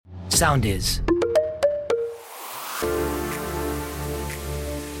sound is.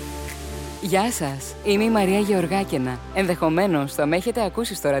 Γεια σας, είμαι η Μαρία Γεωργάκαινα. Ενδεχομένως θα με έχετε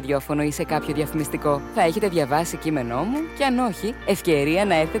ακούσει στο ραδιόφωνο ή σε κάποιο διαφημιστικό. Θα έχετε διαβάσει κείμενό μου και αν όχι, ευκαιρία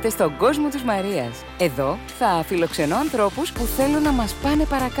να έρθετε στον κόσμο της Μαρίας. Εδώ θα φιλοξενώ ανθρώπους που θέλουν να μας πάνε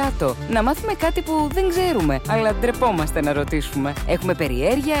παρακάτω. Να μάθουμε κάτι που δεν ξέρουμε, αλλά ντρεπόμαστε να ρωτήσουμε. Έχουμε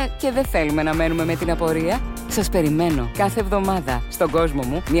περιέργεια και δεν θέλουμε να μένουμε με την απορία. Σας περιμένω κάθε εβδομάδα στον κόσμο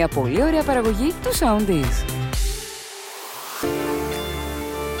μου μια πολύ ωραία παραγωγή του Sound is.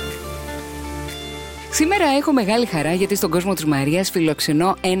 Σήμερα έχω μεγάλη χαρά γιατί στον κόσμο της Μαρίας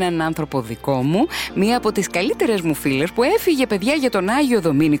φιλοξενώ έναν άνθρωπο δικό μου, μία από τις καλύτερες μου φίλες που έφυγε παιδιά για τον Άγιο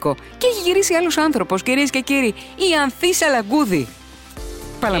Δομήνικο και έχει γυρίσει άλλος άνθρωπος, κυρίες και κύριοι, η Ανθή Σαλαγκούδη.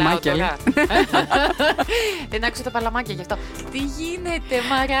 Παλαμάκια, λέει. Δεν άκουσα τα παλαμάκια γι' αυτό. Τι γίνεται,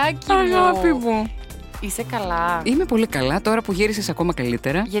 μαράκι μου? Αγάπη μου. Είσαι καλά? Είμαι πολύ καλά, τώρα που γύρισες ακόμα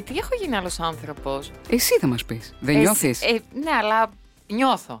καλύτερα. Γιατί έχω γίνει άλλος άνθρωπος? Εσύ θα μας πεις, δεν νιώθεις? Ναι, αλλά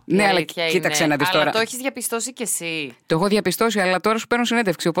νιώθω. Ναι, αλλά κοίταξε να δεις τώρα. Αλλά το έχεις διαπιστώσει κι εσύ. Το έχω διαπιστώσει, αλλά τώρα σου παίρνω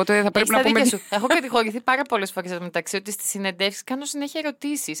συνέντευξη, οπότε θα πρέπει να πούμε. Έχω κατηγορηθεί πάρα πολλές φορές μεταξύ ότι στις συνεντεύξεις κάνω συνέχεια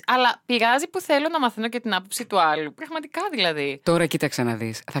ερωτήσεις. Αλλά πειράζει που θέλω να μαθαίνω και την άποψη του άλλου. Πραγματικά δηλαδή. Τώρα κοίταξε να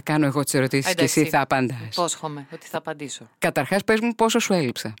δεις. Θα κάνω εγώ τις ερωτήσεις και εσύ θα απαντάς. Υπόσχομαι ότι θα απαντήσω. Καταρχάς, πες μου πόσο σου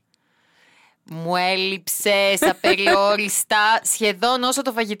έλειψα. Μου έλειψες απεριόριστα σχεδόν όσο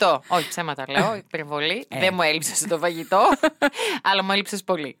το φαγητό. Όχι, ψέματα λέω, υπερβολή. Δεν μου έλειψες το φαγητό, αλλά μου έλειψες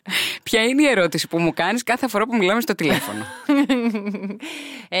πολύ. Ποια είναι η ερώτηση που μου κάνεις κάθε φορά που μιλάμε στο τηλέφωνο?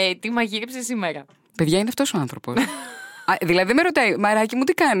 Τι μαγείρεψες σήμερα? Παιδιά, είναι αυτός ο άνθρωπος. Δηλαδή με ρωτάει, Μαράκι μου,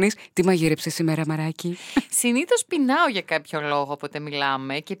 τι κάνεις? Τι μαγείρεψες σήμερα, Μαράκι? Συνήθως πεινάω για κάποιο λόγο όποτε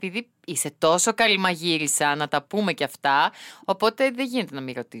μιλάμε και επειδή είσαι τόσο καλή μαγείρισα, να τα πούμε κι αυτά, οπότε δεν γίνεται να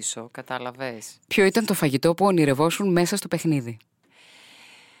μην ρωτήσω, κατάλαβες. Ποιο ήταν το φαγητό που ονειρευόσουν μέσα στο παιχνίδι?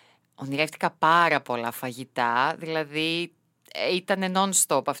 Ονειρεύτηκα πάρα πολλά φαγητά, δηλαδή ήταν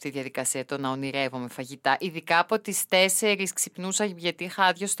non-stop αυτή η διαδικασία το να ονειρεύομαι φαγητά. Ειδικά από τις 4 ξυπνούσα γιατί είχα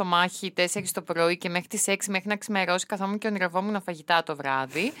άδειο στομάχι 4 το πρωί και μέχρι τις 6 μέχρι να ξημερώσει καθόμουν και ονειρευόμουν φαγητά το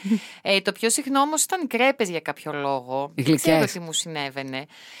βράδυ. Το πιο συχνό όμως ήταν οι κρέπες για κάποιο λόγο. Δεν ξέρω τι μου συνέβαινε.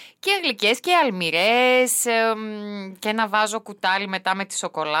 Και γλυκές και αλμυρές και ένα βάζο κουτάλι μετά με τη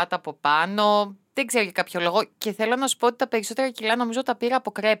σοκολάτα από πάνω. Δεν ξέρω για κάποιο λόγο και θέλω να σου πω ότι τα περισσότερα κιλά νομίζω τα πήρα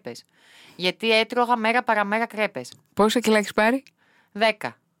από κρέπες. Γιατί έτρωγα μέρα παραμέρα κρέπες. Πόσα κιλά έχεις πάρει? 10.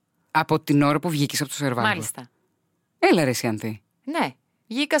 Από την ώρα που βγήκες από το σερβάνγκο? Μάλιστα. Έλα ρε εσύ Ανθή. Ναι.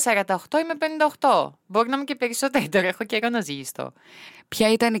 Βγήκα 48, είμαι 58. Μπορεί να είμαι και περισσότερο, τώρα έχω καιρό να ζυγιστώ.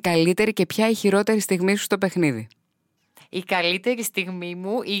 Ποια ήταν η καλύτερη και ποια η χειρότερη στιγμή σου στο παιχνίδι? Η καλύτερη στιγμή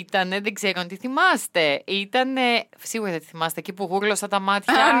μου ήταν, δεν ξέρω αν τη θυμάστε, σίγουρα δεν τη θυμάστε, εκεί που γούρλωσα τα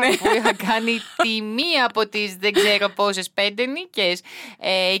μάτια, που είχα κάνει τη μία από τις δεν ξέρω πόσες 5 νίκες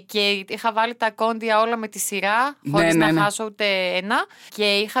και είχα βάλει τα κόντια όλα με τη σειρά, χωρίς να χάσω ούτε ένα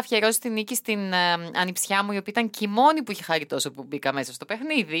και είχα αφιερώσει τη νίκη στην ανιψιά μου, η οποία ήταν και η μόνη που είχε χάρει τόσο που μπήκα μέσα στο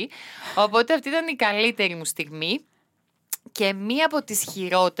παιχνίδι, οπότε αυτή ήταν η καλύτερη μου στιγμή. Και μία από τις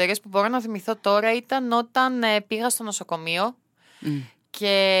χειρότερες που μπορώ να θυμηθώ τώρα ήταν όταν πήγα στο νοσοκομείο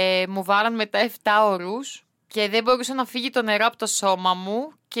και μου βάλαν μετά 7 ώρους και δεν μπορούσα να φύγει το νερό από το σώμα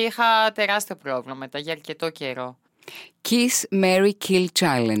μου και είχα τεράστιο πρόβλημα μετά για αρκετό καιρό. Kiss, Marry, Kill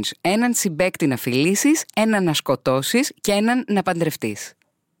Challenge. Έναν συμπαίκτη να φιλήσεις, έναν να σκοτώσεις και έναν να παντρευτείς.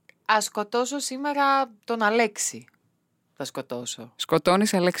 Ας σκοτώσω σήμερα τον Αλέξη. Θα σκοτώσω.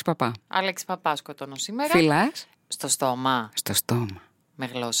 Σκοτώνεις Αλέξη Παπά. Αλέξη Παπά σκοτώνω σήμερα. Φιλάς? Στο στόμα. Στο στόμα. Με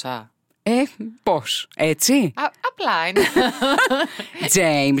γλώσσα. Πώς, έτσι? Απλά είναι.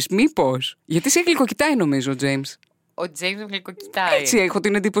 James, μήπως? Γιατί σε γλυκοκοιτάει νομίζω ο James. Ο James με γλυκοκοιτάει. Έτσι έχω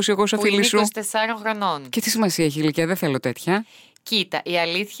την εντύπωση εγώ σαν φίλη σου. Είναι 24 χρονών. Και τι σημασία έχει η ηλικία, δεν θέλω τέτοια. Κοίτα, η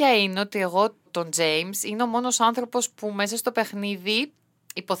αλήθεια είναι ότι εγώ τον James είναι ο μόνος άνθρωπος που μέσα στο παιχνίδι,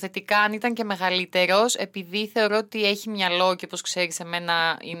 υποθετικά αν ήταν και μεγαλύτερος, επειδή θεωρώ ότι έχει μυαλό και όπως ξέρεις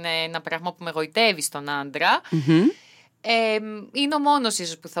εμένα είναι ένα πράγμα που με γοητεύει στον άντρα, είναι ο μόνος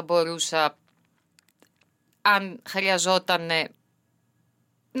ίσως που θα μπορούσα, αν χρειαζόταν,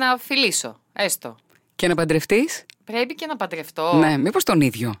 να φιλήσω, έστω. Και να παντρευτείς? Πρέπει και να παντρευτώ. Ναι, μήπως τον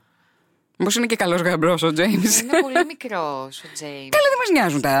ίδιο. Μήπως είναι και καλός γαμπρός ο James. Είναι πολύ μικρός ο James. Καλά, δεν μας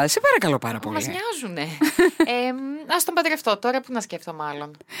νοιάζουν τα. Σε παρακαλώ πάρα πολύ. Μας νοιάζουνε. Ας τον παντρευτώ τώρα, που να σκέφτω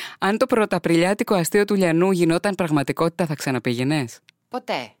μάλλον. Αν το πρωταπριλιάτικο αστείο του Λιανού γινόταν πραγματικότητα, θα ξαναπήγαινες?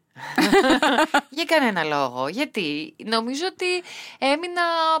 Ποτέ. Για κανένα λόγο. Γιατί νομίζω ότι έμεινα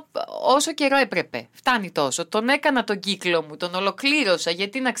όσο καιρό έπρεπε. Φτάνει τόσο. Τον έκανα τον κύκλο μου, τον ολοκλήρωσα.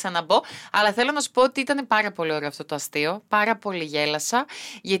 Γιατί να ξαναμπω. Αλλά θέλω να σου πω ότι ήταν πάρα πολύ ωραίο αυτό το αστείο. Πάρα πολύ γέλασα.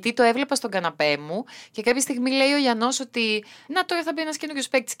 Γιατί το έβλεπα στον καναπέ μου και κάποια στιγμή λέει ο Γιαννός ότι να, τώρα θα μπει ένας καινούριος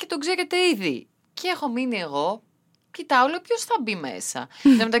παίκτης και τον ξέρετε ήδη. Και έχω μείνει εγώ. Κοιτάω, λέω ποιος θα μπει μέσα.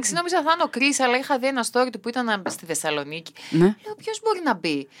 Εν τω μεταξύ νόμιζα θα είναι ο Κρίς, αλλά είχα δει ένα story του που ήταν στη Θεσσαλονίκη. Λέω ποιος μπορεί να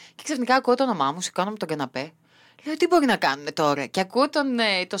μπει. Και ξαφνικά ακούω το όνομά μου, σηκώνω με τον καναπέ. Λέω τι μπορεί να κάνουμε τώρα. Και ακούω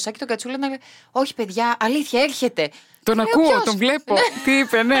το Σάκη τον Κατσούλα να λέει όχι παιδιά, αλήθεια έρχεται. Τον λέω, ακούω, ποιος? Τον βλέπω. Τι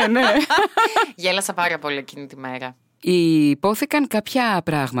είπε, ναι. Γέλασα πάρα πολύ εκείνη τη μέρα. Υπόθηκαν κάποια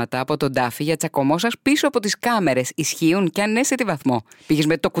πράγματα από τον Τάφη για τσακωμό σας πίσω από τις κάμερες. Ισχύουν και αν ναι, σε τι βαθμό? Πήγες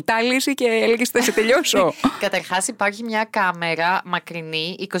με το κουτάλι και έλεγες θα σε τελειώσω? Καταρχάς υπάρχει μια κάμερα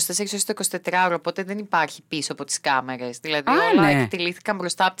μακρινή 24 ώρες το 24ωρο, οπότε δεν υπάρχει πίσω από τις κάμερες. Δηλαδή όλα εκτελήθηκαν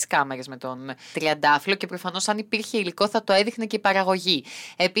μπροστά από τις κάμερες με τον τριαντάφυλλο και προφανώς αν υπήρχε υλικό θα το έδειχνε και η παραγωγή.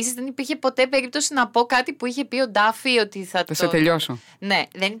 Επίσης δεν υπήρχε ποτέ περίπτωση να πω κάτι που είχε πει ο Τάφη ότι θα σε τελειώσω. Ναι,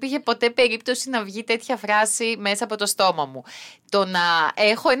 δεν υπήρχε ποτέ περίπτωση να βγει τέτοια φράση μέσα από το στόμα μου. Το να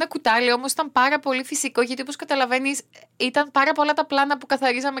έχω ένα κουτάλι όμως ήταν πάρα πολύ φυσικό, γιατί όπως καταλαβαίνεις ήταν πάρα πολλά τα πλάνα που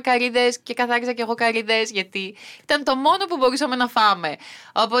καθαρίζαμε καρύδες και καθάριζα και εγώ καρύδες, γιατί ήταν το μόνο που μπορούσαμε να φάμε.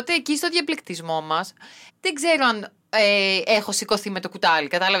 Οπότε εκεί στο διαπληκτισμό μας δεν ξέρω αν έχω σηκωθεί με το κουτάλι,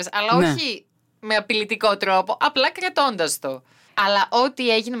 κατάλαβες, αλλά όχι με απειλητικό τρόπο, απλά κρατώντας το. Αλλά ό,τι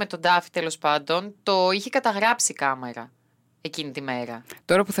έγινε με τον Τάφη τέλος πάντων το είχε καταγράψει η κάμερα εκείνη τη μέρα.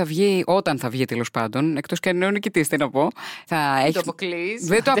 Τώρα που θα βγει, όταν θα βγει τέλος πάντων, εκτός και αν είναι ο νικητής, τι να πω, το αποκλείς?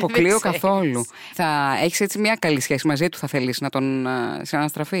 Δεν το αποκλείω καθόλου. Θα έχεις έτσι μια καλή σχέση μαζί του, θα θέλεις να τον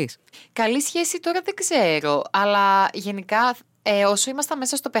συναναστραφείς? Καλή σχέση τώρα δεν ξέρω, αλλά γενικά όσο ήμασταν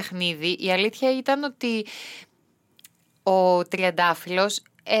μέσα στο παιχνίδι, η αλήθεια ήταν ότι ο τριαντάφυλλος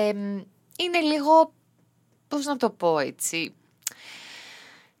είναι λίγο, πώς να το πω έτσι,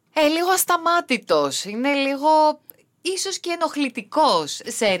 λίγο ασταμάτητος, είναι λίγο ίσως και ενοχλητικός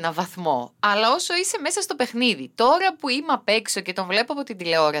σε ένα βαθμό. Αλλά όσο είσαι μέσα στο παιχνίδι, τώρα που είμαι απ' έξω και τον βλέπω από την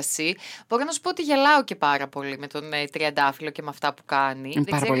τηλεόραση, μπορώ να σου πω ότι γελάω και πάρα πολύ με τον τριαντάφυλλο και με αυτά που κάνει. Είναι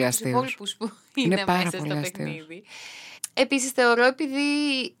πάρα πολύ αστείος. Που είναι πάρα μέσα πολύ στο αστείος. παιχνίδι. Επίσης θεωρώ, επειδή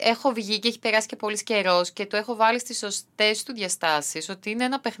έχω βγει και έχει περάσει και πολύς καιρός και το έχω βάλει στις σωστές του διαστάσεις, ότι είναι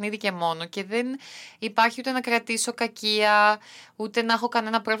ένα παιχνίδι και μόνο και δεν υπάρχει ούτε να κρατήσω κακία, ούτε να έχω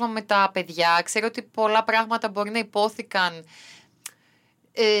κανένα πρόβλημα με τα παιδιά. Ξέρω ότι πολλά πράγματα μπορεί να υπόθηκαν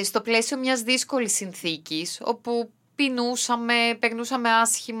στο πλαίσιο μιας δύσκολης συνθήκης, όπου πεινούσαμε, περνούσαμε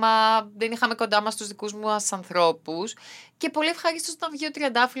άσχημα, δεν είχαμε κοντά μας τους δικούς μας ανθρώπους και πολύ ευχαρίστως να βγει ο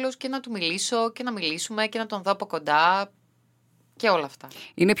τριαντάφυλλος και να του μιλήσω και να μιλήσουμε και να τον δω από κοντά και όλα αυτά.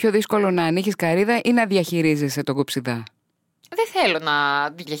 Είναι πιο δύσκολο να ανοίγεις καρύδα ή να διαχειρίζεσαι τον κοψιδά? Δεν θέλω να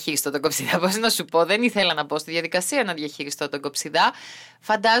διαχειριστώ τον κοψιδά, πώς να σου πω, δεν ήθελα να μπω στη διαδικασία να διαχειριστώ τον κοψιδά.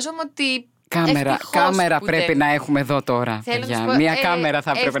 Φαντάζομαι ότι Κάμερα πρέπει να έχουμε εδώ τώρα. Μία κάμερα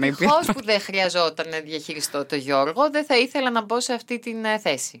θα έπρεπε να υπάρχει. Ευτυχώς που δεν χρειαζόταν να διαχειριστώ τον Γιώργο, δεν θα ήθελα να μπω σε αυτή την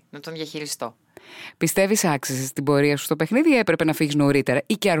θέση, να τον διαχειριστώ. Πιστεύεις άξιζες την πορεία σου στο παιχνίδι ή έπρεπε να φύγεις νωρίτερα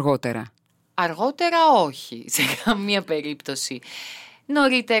ή και αργότερα? Αργότερα όχι, σε καμία περίπτωση.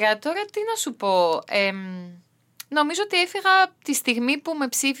 Νωρίτερα τώρα τι να σου πω, νομίζω ότι έφυγα τη στιγμή που με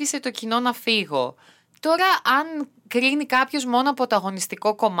ψήφισε το κοινό να φύγω. Τώρα αν κρίνει κάποιος μόνο από το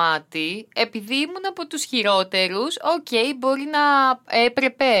αγωνιστικό κομμάτι, επειδή ήμουν από τους χειρότερους, μπορεί να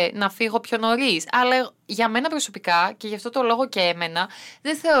έπρεπε να φύγω πιο νωρίς. Αλλά για μένα προσωπικά, και γι' αυτό το λόγο και έμενα,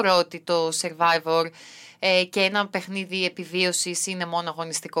 δεν θεωρώ ότι το Survivor και ένα παιχνίδι επιβίωσης είναι μόνο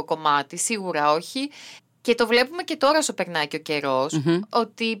αγωνιστικό κομμάτι. Σίγουρα όχι. Και το βλέπουμε και τώρα όσο περνάει και ο καιρός,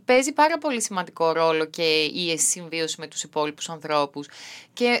 ότι παίζει πάρα πολύ σημαντικό ρόλο και η συμβίωση με τους υπόλοιπους ανθρώπους.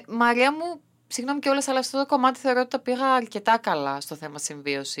 Και Μαρία μου, συγγνώμη κιόλας, αλλά αυτό το κομμάτι θεωρώ ότι τα πήγα αρκετά καλά στο θέμα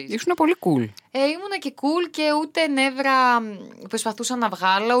συμβίωσης. Ήσουν πολύ cool. Ήμουνα και cool και ούτε νεύρα προσπαθούσα να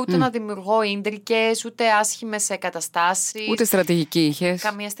βγάλω, ούτε να δημιουργώ ίντρικες, ούτε άσχημες καταστάσεις. Ούτε στρατηγική είχες.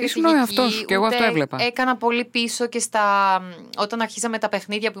 Καμία στρατηγική. Ήσουν αυτός και εγώ αυτό έβλεπα. Έκανα πολύ πίσω και όταν αρχίζαμε τα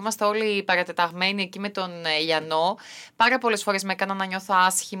παιχνίδια που είμαστε όλοι παρατεταγμένοι εκεί με τον Ιαννό. Πάρα πολλές φορές με έκανα να νιώθω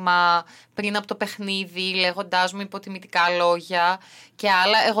άσχημα πριν από το παιχνίδι, λέγοντάς μου υποτιμητικά λόγια και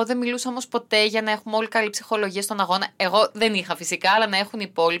άλλα. Εγώ δεν μιλούσα όμως ποτέ για να έχουμε όλοι καλή ψυχολογία στον αγώνα. Εγώ δεν είχα φυσικά, αλλά να έχουν οι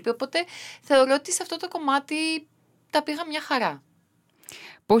υπόλοιποι. Οπότε θεωρώ ότι σε αυτό το κομμάτι τα πήγα μια χαρά.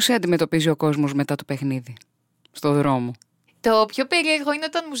 Πώς σε αντιμετωπίζει ο κόσμος μετά το παιχνίδι, στο δρόμο? Το πιο περίεργο είναι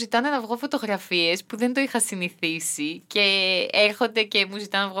όταν μου ζητάνε να βγω φωτογραφίες, που δεν το είχα συνηθίσει, και έρχονται και μου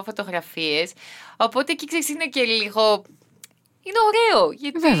ζητάνε να βγω φωτογραφίες. Οπότε εκεί ξέρεις είναι και λίγο... Είναι ωραίο,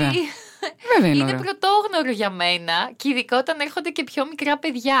 γιατί... Βέβαια. Βέβαια είναι πρωτόγνωρο για μένα και ειδικά όταν έρχονται και πιο μικρά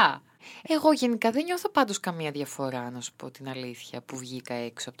παιδιά. Εγώ γενικά δεν νιώθω πάντως καμία διαφορά, να σου πω την αλήθεια, που βγήκα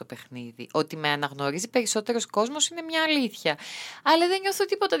έξω από το παιχνίδι. Ότι με αναγνωρίζει περισσότερος κόσμος είναι μια αλήθεια. Αλλά δεν νιώθω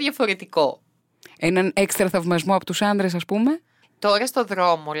τίποτα διαφορετικό. Έναν έξτρα θαυμασμό από τους άντρες, ας πούμε. Τώρα στο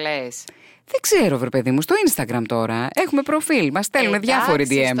δρόμο, λες. Δεν ξέρω, βρε παιδί μου, στο Instagram τώρα έχουμε προφίλ, μας στέλνουν διάφοροι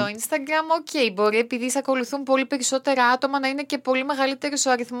DM. Στο Instagram, μπορεί επειδή σε ακολουθούν πολύ περισσότερα άτομα να είναι και πολύ μεγαλύτερος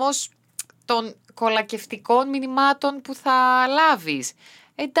ο αριθμός των κολακευτικών μηνυμάτων που θα λάβεις.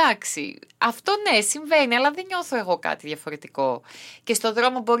 Εντάξει, αυτό ναι, συμβαίνει, αλλά δεν νιώθω εγώ κάτι διαφορετικό. Και στο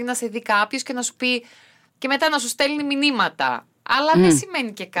δρόμο μπορεί να σε δει κάποιος και να σου πει και μετά να σου στέλνει μηνύματα. Αλλά δεν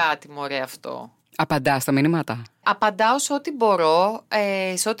σημαίνει και κάτι, μωρέ, αυτό. Απαντά στα μηνύματα. Απαντάω σε ό,τι μπορώ,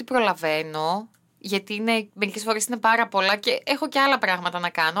 σε ό,τι προλαβαίνω. Γιατί μερικές φορές είναι πάρα πολλά και έχω και άλλα πράγματα να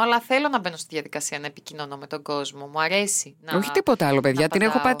κάνω. Αλλά θέλω να μπαίνω στη διαδικασία να επικοινωνώ με τον κόσμο. Μου αρέσει να. Όχι τίποτα άλλο, παιδιά. Την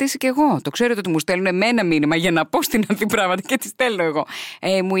έχω πατήσει κι εγώ. Το ξέρετε ότι μου στέλνουν εμένα μήνυμα για να πω στην Ανθή πράγματα και τη στέλνω εγώ.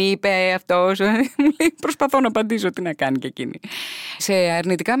 Μου είπε αυτός. Μου λέει προσπαθώ να απαντήσω. Τι να κάνει και εκείνη. Σε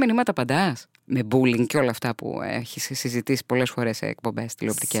αρνητικά μηνύματα απαντάς. Με bullying και όλα αυτά που έχεις συζητήσει πολλές φορές σε εκπομπές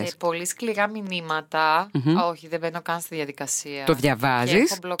τηλεοπτικές. Σε πολύ σκληρά μηνύματα. Όχι, δεν μπαίνω καν στη διαδικασία. Το διαβάζεις. Και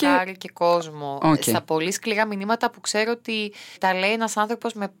έχω μπλοκάρει και κόσμο. Στα πολύ σκληρά μηνύματα που ξέρω ότι τα λέει ένας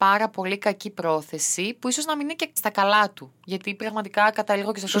άνθρωπος με πάρα πολύ κακή πρόθεση, που ίσως να μην είναι και στα καλά του. Γιατί πραγματικά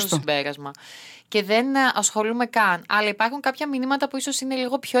καταλήγω και σε αυτό το συμπέρασμα. Και δεν ασχολούμαι καν. Αλλά υπάρχουν κάποια μηνύματα που ίσως είναι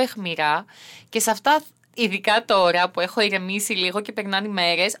λίγο πιο αιχμηρά και σε αυτά. Ειδικά τώρα που έχω ηρεμήσει λίγο και περνάνε οι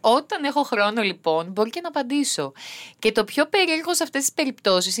μέρες, όταν έχω χρόνο λοιπόν μπορεί και να απαντήσω. Και το πιο περίεργο σε αυτές τις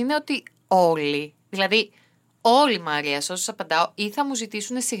περιπτώσεις είναι ότι όλοι, δηλαδή όλοι, Μαρία, σε όσους απαντάω, ή θα μου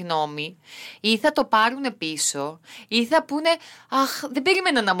ζητήσουν συγγνώμη, ή θα το πάρουν πίσω, ή θα πούνε αχ, δεν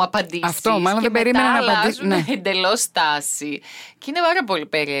περίμενα να μου απαντήσεις. Αυτό, μάλλον δεν περίμενα να απαντήσεις. Ναι, εντελώς στάση. Και είναι πάρα πολύ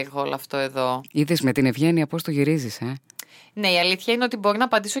περίεργο όλο αυτό εδώ. Είδες με την ευγένεια πώς το γυρίζεις, Ναι, η αλήθεια είναι ότι μπορώ να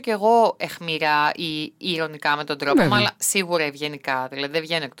απαντήσω κι εγώ αιχμηρά ή ηρωνικά με τον τρόπο μου, αλλά σίγουρα ευγενικά. Δηλαδή δεν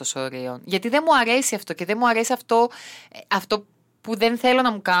βγαίνω εκτός ορίων. Γιατί δεν μου αρέσει αυτό και δεν μου αρέσει αυτό που δεν θέλω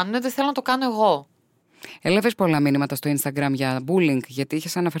να μου κάνουν, δεν θέλω να το κάνω εγώ. Έλαβες πολλά μήνυματα στο Instagram για bullying, γιατί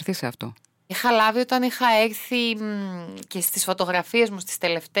είχες αναφερθεί σε αυτό. Είχα λάβει όταν είχα έρθει και στις φωτογραφίες μου, στις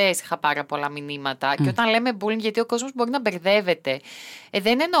τελευταίες, είχα πάρα πολλά μηνύματα. Και όταν λέμε bullying, γιατί ο κόσμος μπορεί να μπερδεύεται.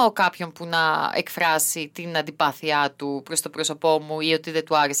 Δεν εννοώ κάποιον που να εκφράσει την αντιπάθειά του προς το πρόσωπό μου ή ότι δεν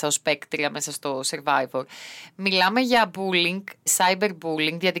του άρεσα ως παίκτρια μέσα στο Survivor. Μιλάμε για bullying,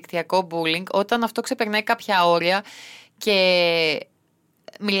 cyberbullying, διαδικτυακό bullying, όταν αυτό ξεπερνάει κάποια όρια και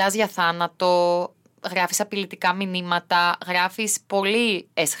μιλάς για θάνατο. Γράφεις απειλητικά μηνύματα, γράφεις πολύ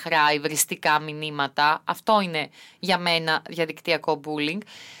αισχρά υβριστικά μηνύματα. Αυτό είναι για μένα διαδικτυακό bullying.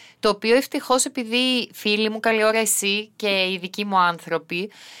 Το οποίο ευτυχώς επειδή φίλοι μου, καλή ώρα εσύ και οι δικοί μου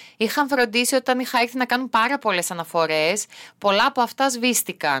άνθρωποι είχαν φροντίσει όταν είχα έρθει να κάνουν πάρα πολλές αναφορές, πολλά από αυτά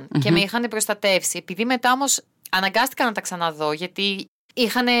σβήστηκαν και με είχαν προστατεύσει. Επειδή μετά όμως αναγκάστηκα να τα ξαναδώ, γιατί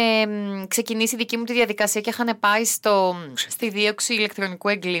είχαν ξεκινήσει δική μου τη διαδικασία και είχαν πάει στη δίωξη ηλεκτρονικού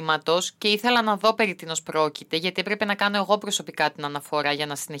εγκλήματος και ήθελα να δω περί τίνος πρόκειται, γιατί έπρεπε να κάνω εγώ προσωπικά την αναφορά για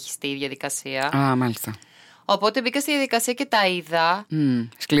να συνεχιστεί η διαδικασία. Α, μάλιστα. Οπότε μπήκα στη διαδικασία και τα είδα.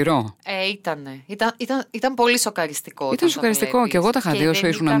 Σκληρό. Ήταν πολύ σοκαριστικό. Ήταν σοκαριστικό και εγώ τα είχα δει όσο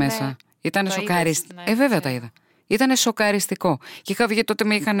ήσουν μέσα. Ήταν σοκαριστικό. Βέβαια τα είδα. Ήταν σοκαριστικό. Και είχα βγει τότε,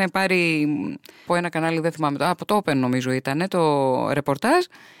 με είχαν πάρει από ένα κανάλι, δεν θυμάμαι, από το Open νομίζω ήταν, το ρεπορτάζ.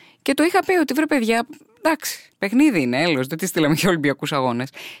 Και το είχα πει ότι βρε παιδιά, εντάξει, παιχνίδι είναι, έλος, δεν τη στείλαμε για Ολυμπιακούς αγώνες.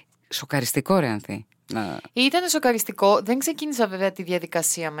 Σοκαριστικό, ρε Ανθή. Ήταν σοκαριστικό. Δεν ξεκίνησα βέβαια τη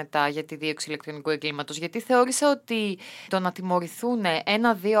διαδικασία μετά για τη δίωξη ηλεκτρονικού εγκλήματος, γιατί θεώρησα ότι το να τιμωρηθούν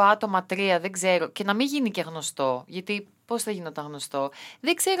 1-2 άτομα, 3, δεν ξέρω, και να μην γίνει και γνωστό. Γιατί πώς θα γινόταν γνωστό,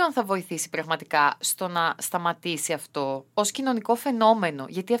 δεν ξέρω αν θα βοηθήσει πραγματικά στο να σταματήσει αυτό ως κοινωνικό φαινόμενο.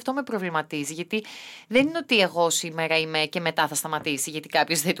 Γιατί αυτό με προβληματίζει. Γιατί δεν είναι ότι εγώ σήμερα είμαι και μετά θα σταματήσει, γιατί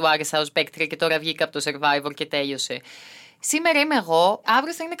κάποιος δεν του άρεσα ως παίκτρια και τώρα βγήκα από το Survivor και τέλειωσε. Σήμερα είμαι εγώ,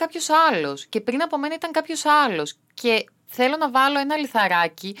 αύριο θα είναι κάποιος άλλος και πριν από μένα ήταν κάποιος άλλος και θέλω να βάλω ένα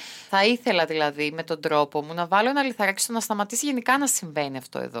λιθαράκι, θα ήθελα δηλαδή με τον τρόπο μου να βάλω ένα λιθαράκι στο να σταματήσει γενικά να συμβαίνει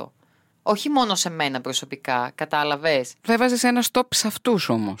αυτό εδώ. Όχι μόνο σε μένα προσωπικά, κατάλαβες. Θα έβαζες ένα stop σε αυτούς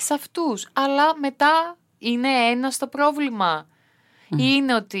όμως. Σε αυτούς, αλλά μετά είναι ένα το πρόβλημα. Ή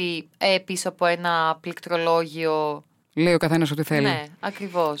είναι ότι πίσω από ένα πληκτρολόγιο λέει ο καθένας ό,τι θέλει. Ναι,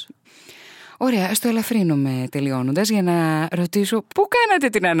 ακριβώς. Ωραία, ας το ελαφρύνουμε τελειώνοντας για να ρωτήσω πού κάνατε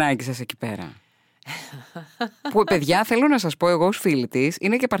την ανάγκη σας εκεί πέρα. Που παιδιά, θέλω να σας πω, εγώ ως φίλη της,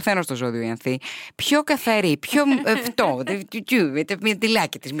 είναι και παρθένο στο ζώδιο η Ανθή. Πιο καθαρή, πιο αυτό. Με τα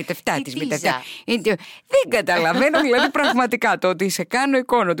μυαλάκια της, με τα αυτά της, με τα αυτά. Δεν καταλαβαίνω δηλαδή πραγματικά το ότι σε κάνω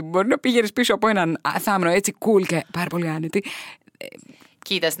εικόνα ότι μπορεί να πήγαινες πίσω από έναν θάμνο έτσι cool και πάρα πολύ άνετη.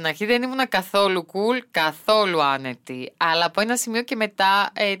 Κοίτα, στην αρχή δεν ήμουν καθόλου cool, καθόλου άνετη. Αλλά από ένα σημείο και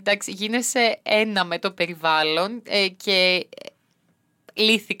μετά, εντάξει, γίνεσαι ένα με το περιβάλλον και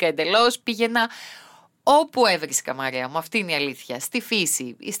λύθηκα εντελώς. Πήγαινα όπου έβρισκα, Μαρία μου, αυτή είναι η αλήθεια. Στη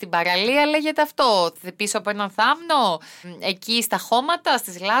φύση, στην παραλία λέγεται αυτό, πίσω από έναν θάμνο, εκεί στα χώματα,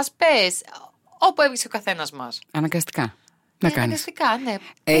 στις λάσπες, όπου έβρισκε ο καθένας μας. Αναγκαστικά. Να κάνεις. Ναι.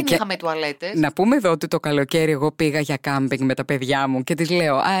 Δεν είχαμε τουαλέτες. Να πούμε εδώ ότι το καλοκαίρι εγώ πήγα για κάμπινγκ με τα παιδιά μου και της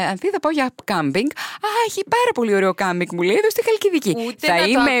λέω Ανθή, θα πάω για κάμπινγκ. Έχει πάρα πολύ ωραίο κάμπινγκ, μου λέει, εδώ στη Χαλκιδική.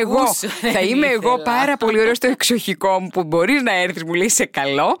 Θα είμαι εγώ πάρα πολύ ωραίο στο εξοχικό μου που μπορείς να έρθεις, μου λέει, σε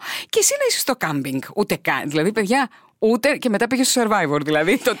καλό, και εσύ να είσαι στο κάμπινγκ. Ούτε καν. Δηλαδή, παιδιά. Ούτε και μετά πήγε στο Survivor,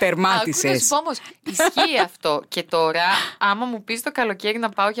 δηλαδή το τερμάτισες. Όμως, ισχύει αυτό. Και τώρα, άμα μου πεις το καλοκαίρι να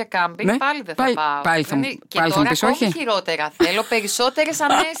πάω για κάμπινγκ, ναι, πάλι δεν θα πάω. Πάλι θα μου πεις όχι. Και χειρότερα. Θέλω περισσότερες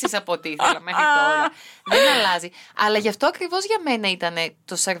ανέσεις από ό,τι ήθελα μέχρι τώρα. Δεν αλλάζει. Αλλά γι' αυτό ακριβώς για μένα ήταν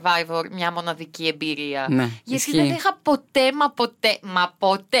το Survivor μια μοναδική εμπειρία. Ναι, γιατί ισχύει. δεν είχα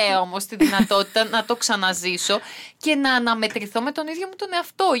ποτέ όμως τη δυνατότητα να το ξαναζήσω και να αναμετρηθώ με τον ίδιο μου τον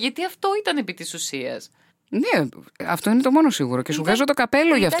εαυτό. Γιατί αυτό ήταν επί της ουσίας. Ναι, αυτό είναι το μόνο σίγουρο και σου βγάζω το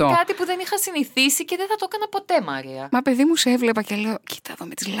καπέλο γι' αυτό. Ήταν κάτι που δεν είχα συνηθίσει και δεν θα το έκανα ποτέ, Μαρία. Μα παιδί μου, σε έβλεπα και λέω, κοίτα εδώ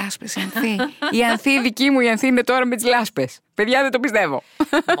με τις λάσπες η Ανθή. Η Ανθή δική μου, η Ανθή είναι τώρα με τις λάσπες. Παιδιά, δεν το πιστεύω.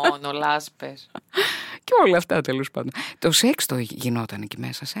 Μόνο λάσπες. Και όλα αυτά, τέλος πάντων. Το σεξ το γινόταν εκεί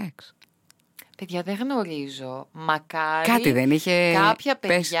μέσα, σεξ. Παιδιά, δεν γνωρίζω. Μακάρι κάτι δεν είχε κάποια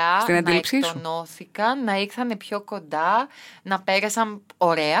παιδιά στην να αντίληψή σου. εκτονώθηκαν, να ήρθαν πιο κοντά, να πέρασαν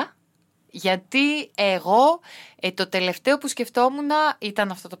ωραία. Γιατί εγώ το τελευταίο που σκεφτόμουν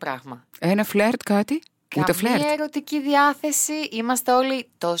ήταν αυτό το πράγμα. Ένα φλερτ κάτι. Καμία ερωτική διάθεση. Είμαστε όλοι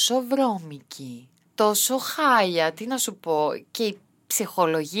τόσο βρώμικοι, τόσο χάλια, τι να σου πω. Και η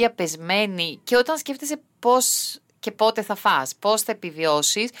ψυχολογία πεσμένη. Και όταν σκέφτεσαι πώς και πότε θα φας, πώς θα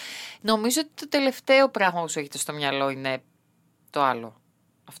επιβιώσεις, νομίζω ότι το τελευταίο πράγμα που σου έχετε στο μυαλό είναι το άλλο.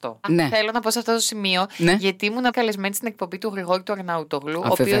 Αυτό. Ναι. Θέλω να πω σε αυτό το σημείο, ναι, γιατί ήμουν καλεσμένη στην εκπομπή του Γρηγόρη του Αρναούτογλου, ο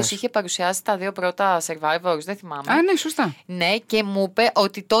οποίος είχε παρουσιάσει τα 2 πρώτα Survivors, δεν θυμάμαι. Ναι, σωστά. Ναι, και μου είπε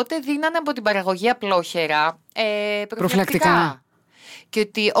ότι τότε δίνανε από την παραγωγή απλόχερα προφυλακτικά. Και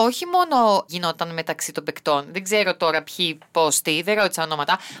ότι όχι μόνο γινόταν μεταξύ των παικτών, δεν ξέρω τώρα ποιοι, πώς, τι, δεν ρώτησα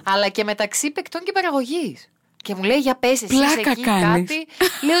ονόματα, αλλά και μεταξύ παικτών και παραγωγής. Και μου λέει, για πες εσύ εκεί κάνεις. κάτι.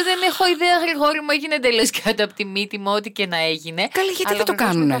 Λέω, δεν έχω ιδέα, Γρηγόρη μου, έγινε εντελώς κάτω από τη μύτη μου, ό,τι και να έγινε. Καλή, γιατί δεν το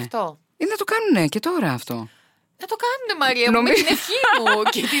κάνουνε. Αυτό. Να το κάνουνε και τώρα αυτό. Να το κάνουνε, Μαρία μου, με την ευχή μου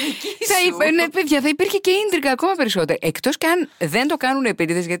και τη δική σου. Ναι, παιδιά, θα υπήρχε και ίντριγκα ακόμα περισσότερη. Εκτός και αν δεν το κάνουνε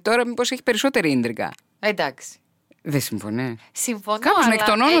επίτηδες, γιατί τώρα μήπως έχει περισσότερη ίντριγκα. Εντάξει. Δεν συμφωνεί. Συμφωνώ. Κάπως να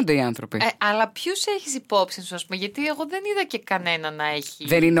εκτονώνονται οι άνθρωποι. Αλλά ποιους έχεις υπόψη σου, ας πούμε, γιατί εγώ δεν είδα και κανένα να έχει.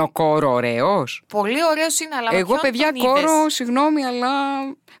 Δεν είναι ο Κόρο ωραίος? Πολύ ωραίος είναι, αλλά. Εγώ, παιδιά, Κόρο, συγγνώμη, αλλά.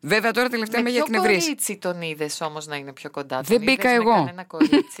 Βέβαια τώρα τελευταία με έχει εκνευρίσει. Ποιο κορίτσι τον είδες όμως να είναι πιο κοντά? Δεν μπήκα εγώ. Κανένα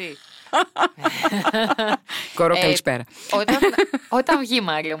κορίτσι. Κόρο, καλησπέρα. Όταν βγει,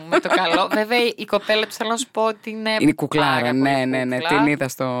 Μάρια μου, με το καλό. Βέβαια, η κοπέλα του θέλω να σου πω ότι είναι. Είναι κουκλάρα, ναι. Την είδα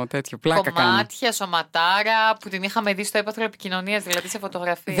στο τέτοιο. Πλάκα κάνει. Κομμάτια, σωματάρα, που την είχαμε δει στο έπαθλο επικοινωνίας, δηλαδή σε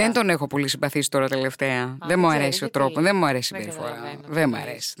φωτογραφία. Δεν τον έχω πολύ συμπαθήσει τώρα τελευταία. Δεν μου αρέσει ο τρόπος, δεν μου αρέσει η συμπεριφορά. Δεν μου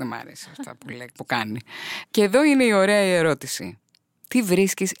αρέσει αυτά που κάνει. Και εδώ είναι η ωραία ερώτηση. Τι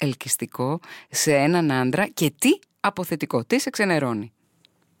βρίσκεις ελκυστικό σε έναν άντρα και τι αποθετικό, τι σε ξενερώνει?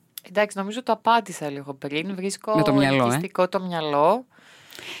 Εντάξει, νομίζω το απάντησα λίγο πριν. Βρίσκω με το μυαλό, ελκυστικό το μυαλό.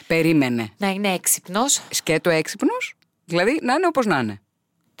 Περίμενε. Να είναι έξυπνος. Σκέτο έξυπνος, δηλαδή να είναι όπως να είναι.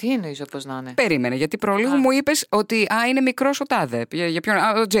 Τι εννοείς όπως να είναι? Περίμενε, γιατί προλίγου μου είπες ότι είναι μικρός ο τάδε. Για ποιον?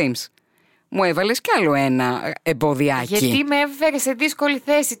 Ο James. Μου έβαλες κι άλλο ένα εμποδιάκι. Γιατί με έφερε σε δύσκολη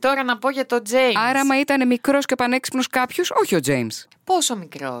θέση τώρα να πω για τον James. Άρα, άμα ήταν μικρός και πανέξυπνος κάποιος, όχι ο James. Πόσο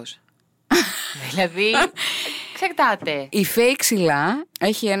μικρός? Δηλαδή, εξαρτάται. Η Φέη Ξυλά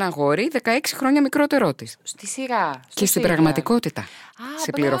έχει ένα αγόρι 16 χρόνια μικρότερό της. Στη σειρά. Και στην πραγματικότητα.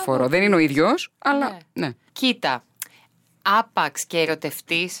 Σε πληροφορώ. Δεν είναι ο ίδιος, αλλά ναι. Κοίτα, άπαξ και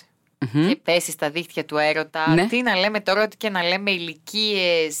ερωτευτής και πέσει στα δίχτυα του έρωτα. Ναι. Τι να λέμε τώρα, ότι και να λέμε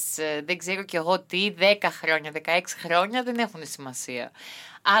ηλικίες, δεν ξέρω κι εγώ τι, 10 χρόνια, 16 χρόνια δεν έχουν σημασία.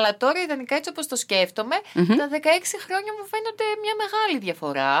 Αλλά τώρα ιδανικά, έτσι όπως το σκέφτομαι, τα 16 χρόνια μου φαίνονται μια μεγάλη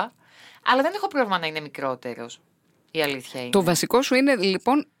διαφορά. Αλλά δεν έχω πρόβλημα να είναι μικρότερος. Η αλήθεια είναι. Το βασικό σου είναι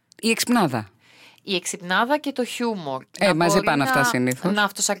λοιπόν η εξυπνάδα. η εξυπνάδα και το χιούμορ. Μαζί πάνε αυτά συνήθως. Να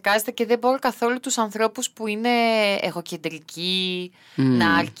αυτοσαρκάζεται και δεν μπορώ καθόλου τους ανθρώπους που είναι εγωκεντρικοί,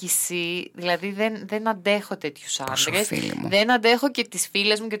 νάρκισοι. Δηλαδή δεν αντέχω τέτοιους άντρες. Δεν αντέχω και τις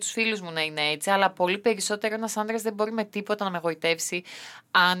φίλες μου και τους φίλους μου να είναι έτσι. Αλλά πολύ περισσότερο ένας άντρας δεν μπορεί με τίποτα να με εγωιτεύσει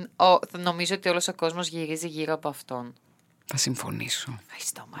αν νομίζω ότι όλος ο κόσμος γυρίζει γύρω από αυτόν. Θα συμφωνήσω.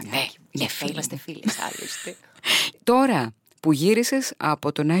 Ευχαριστώ, Μαράκι μου. Και είμαστε φίλες άλλωστε. Τώρα που γύρισες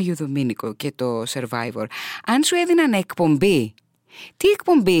από τον Άγιο Δομήνικο και το Survivor, αν σου έδιναν εκπομπή, τι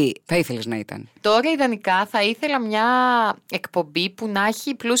εκπομπή θα ήθελες να ήταν? Τώρα ιδανικά θα ήθελα μια εκπομπή που να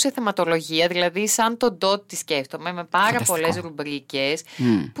έχει πλούσια θεματολογία, δηλαδή σαν το DOT τη σκέφτομαι, με πάρα πολλές ρουμπρίκες,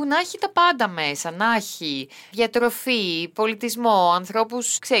 που να έχει τα πάντα μέσα, να έχει διατροφή, πολιτισμό,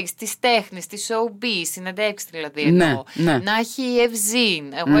 ανθρώπους, ξέρεις, τις τέχνες, τις showbiz, συνεντεύξεις δηλαδή εννοώ, να έχει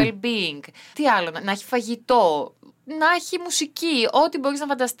ευζήν, well-being, τι άλλο, να έχει φαγητό, να έχει μουσική, ό,τι μπορείς να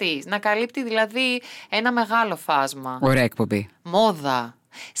φανταστείς. Να καλύπτει δηλαδή ένα μεγάλο φάσμα. Ωραία εκπομπή. Μόδα.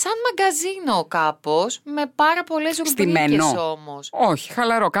 Σαν μαγκαζίνο κάπως, με πάρα πολλές ρουμπρίκες όμως. Όχι,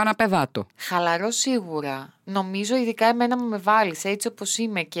 χαλαρό, κάνα παιδάτο. Χαλαρό σίγουρα. Νομίζω ειδικά εμένα μου με βάλεις έτσι όπως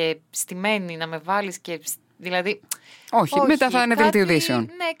είμαι και στημένη να με βάλεις και δηλαδή... Όχι, μετά θα είναι δελτίο ειδήσεων.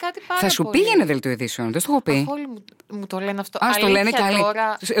 Ναι, κάτι πάρα θα σου πολύ. Πήγαινε δελτίο ειδήσεων, δεν σου το έχω πει. Όλοι μου το λένε αυτό. Το λένε και άλλοι.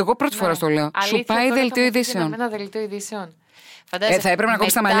 Τώρα... Εγώ πρώτη φορά το λέω. Σου πάει δελτίο ειδήσεων. Ένα δελτίο ειδήσεων. Θα έπρεπε να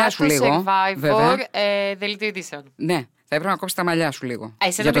κόψεις τα μαλλιά σου λίγο. Survivor, δελτίο ειδήσεων. Ναι. Θα έπρεπε να κόψεις τα μαλλιά σου λίγο.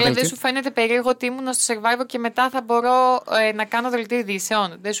 Εσένα δηλαδή δεν σου φαίνεται περίεργο ότι ήμουν στο Survivor και μετά θα μπορώ να κάνω δελτίο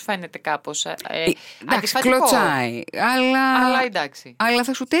ειδήσεων? Δεν σου φαίνεται κάπως εντάξει, κλωτσάει. Αλλά εντάξει. Αλλά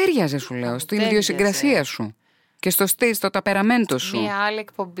θα σου τέριαζε, σου λέω, στην ιδιοσυγκρασία σου. Και στο ταπεραμέντο σου. Μια άλλη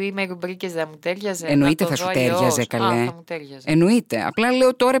εκπομπή με ρουμπρίκες δεν μου τέριαζε? Εννοείται θα σου τέριαζε, καλέ. Θα μου τέριαζε. Εννοείται. Απλά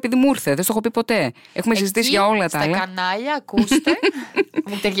λέω τώρα επειδή μου ήρθε, δεν στο έχω πει ποτέ. Έχουμε συζητήσει για όλα τα άλλα. Στα κανάλια, ακούστε.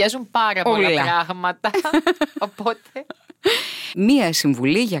 Μου ταιριάζουν πάρα πολλά πράγματα. Οπότε. Μία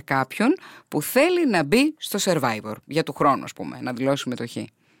συμβουλή για κάποιον που θέλει να μπει στο Survivor. Για του χρόνου, ας πούμε, να δηλώσει συμμετοχή.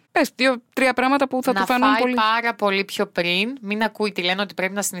 Πες 2-3 πράγματα που θα του φανούν πολύ. Να φάει πάρα πολύ πιο πριν. Μην ακούει τι λένε ότι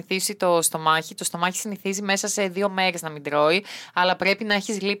πρέπει να συνηθίσει το στομάχι. Το στομάχι συνηθίζει μέσα σε 2 μέρες να μην τρώει. Αλλά πρέπει να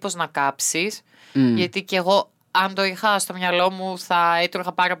έχεις λίπος να κάψεις. Γιατί και εγώ, αν το είχα στο μυαλό μου, θα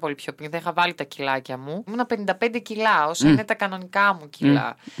έτρωγα πάρα πολύ πιο πριν. Θα είχα βάλει τα κιλάκια μου. Ήμουνα 55 κιλά, όσο είναι τα κανονικά μου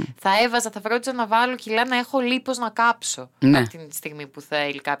κιλά. Θα φρόντιζα να βάλω κιλά να έχω λίπος να κάψω. Αυτή τη στιγμή που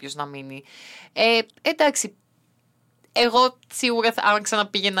θέλει κάποιος να μείνει. Εντάξει. Εγώ σίγουρα αν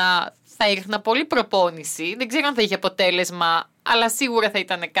ξαναπήγαινα θα έριχνα πολύ προπόνηση. Δεν ξέρω αν θα είχε αποτέλεσμα, αλλά σίγουρα θα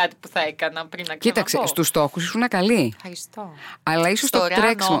ήταν κάτι που θα έκανα πριν να ξαναπώ. Κοίταξε, στους στόχους ήσουν καλή. Ευχαριστώ. Αλλά ίσως το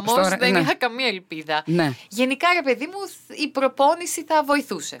τρέξιμο. Όμως δεν είχα καμία ελπίδα. Ναι. Γενικά, ρε παιδί μου, η προπόνηση θα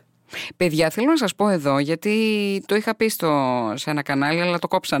βοηθούσε. Παιδιά, θέλω να σας πω εδώ, γιατί το είχα πει σε ένα κανάλι, αλλά το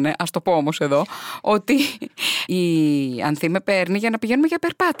κόψανε, ας το πω όμως εδώ, ότι η Ανθή με παίρνει για να πηγαίνουμε για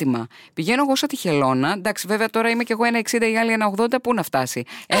περπάτημα. Πηγαίνω εγώ σαν τη χελώνα, εντάξει βέβαια τώρα είμαι κι εγώ 1,60, η άλλη 1,80, πού να φτάσει.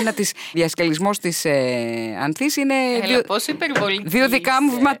 Ένα της διασκελισμός της Ανθής είναι δύο δικά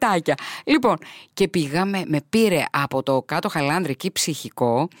μου βηματάκια. Λοιπόν, και πήγαμε, με πήρε από το κάτω Χαλάνδρη εκεί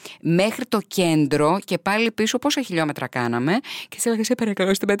ψυχικό, μέχρι το κέντρο και πάλι πίσω πόσα χιλιόμετρα κάναμε και σε έλεγα σε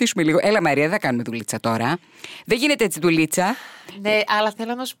παρακαλώ, στην πατήσουμε λίγο. Έλα Μαρία, δεν θα κάνουμε δουλίτσα τώρα. Δεν γίνεται έτσι δουλίτσα. Ναι, αλλά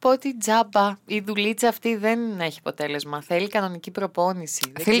θέλω να σου πω ότι τζάμπα. Η δουλίτσα αυτή δεν έχει αποτέλεσμα. Θέλει κανονική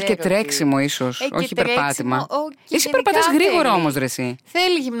προπόνηση. Θέλει και τρέξιμο ίσως, όχι περπάτημα. Εσύ περπατάς γρήγορα όμως, ρε εσύ.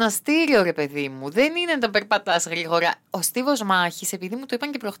 Θέλει γυμναστήριο, ρε παιδί μου. Δεν είναι να περπατάς γρήγορα. Ο Στίβος Μάχης, επειδή μου το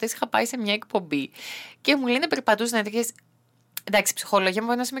είπαν και προχτές, είχα πάει σε μια εκπομπή και μου λένε περπατούς να έτρεχες. Εντάξει, ψυχολογία μου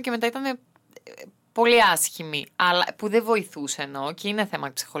μπορεί να είμαι και μετά ήταν πολύ άσχημη, αλλά που δεν βοηθούσε εννοώ και είναι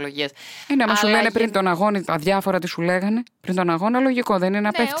θέμα ψυχολογίας. Είναι, άμα σου λένε πριν τον αγώνα, τα διάφορα τι σου λέγανε. Πριν τον αγώνα, λογικό δεν είναι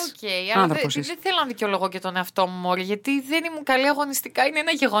να πέφτεις. Ναι, αλλά δεν θέλω να δικαιολογώ και τον εαυτό μου, μωρή, γιατί δεν ήμουν καλή αγωνιστικά, είναι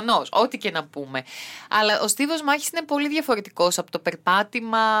ένα γεγονός, ό,τι και να πούμε. Αλλά ο Στίβος Μάχης είναι πολύ διαφορετικός από το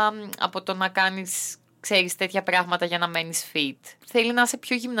περπάτημα, από το να κάνεις, ξέρεις, τέτοια πράγματα για να μένεις fit. Θέλει να είσαι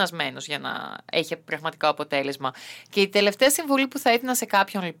πιο γυμνασμένος για να έχει πραγματικό αποτέλεσμα. Και η τελευταία συμβουλή που θα έδινα σε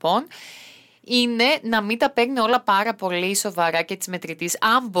κάποιον, λοιπόν, είναι να μην τα παίρνει όλα πάρα πολύ σοβαρά και τις μετρητής,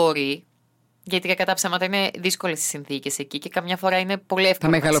 αν μπορεί. Γιατί κατά ψέματα είναι δύσκολες οι συνθήκες εκεί και καμιά φορά είναι πολύ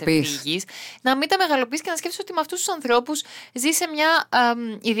εύκολο να σε φύγεις. Να μην τα μεγαλοποιείς και να σκέφτεσαι ότι με αυτούς τους ανθρώπους ζει σε μια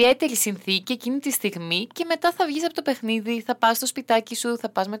ιδιαίτερη συνθήκη εκείνη τη στιγμή και μετά θα βγεις από το παιχνίδι, θα πας στο σπιτάκι σου, θα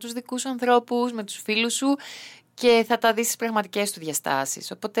πας με τους δικούς σου ανθρώπους, με τους φίλους σου και θα τα δεις στις πραγματικές του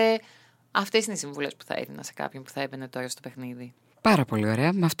διαστάσεις. Οπότε αυτές είναι οι συμβουλές που θα έδινα σε κάποιον που θα έμπαινε τώρα στο παιχνίδι. Πάρα πολύ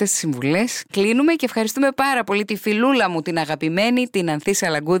ωραία. Με αυτές τις συμβουλές κλείνουμε και ευχαριστούμε πάρα πολύ τη φιλούλα μου, την αγαπημένη, την Ανθή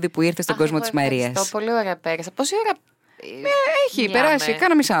Σαλαγκούδη που ήρθε στον κόσμο της Μαρίας. Ευχαριστώ, πολύ ωραία πέρασα. Πόση ώρα Έχει περάσει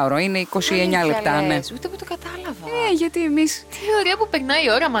κάνα μισάωρο. Είναι 29 λεπτά, ναι. Ούτε που το κατάλαβα. Γιατί εμείς. Τι ωραία που περνάει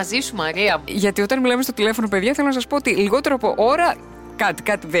η ώρα μαζί σου, Μαρία μου. Γιατί όταν μιλάμε στο τηλέφωνο, παιδιά, θέλω να σας πω ότι λιγότερο από ώρα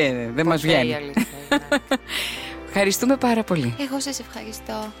κάτι δεν μας βγαίνει. Ευχαριστούμε πάρα πολύ. Εγώ σας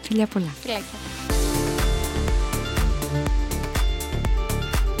ευχαριστώ. Φιλιά πολλά. Φιλάκια.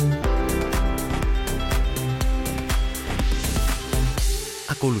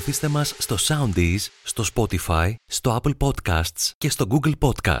 Ακολουθήστε μας στο Soundees, στο Spotify, στο Apple Podcasts και στο Google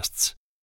Podcasts.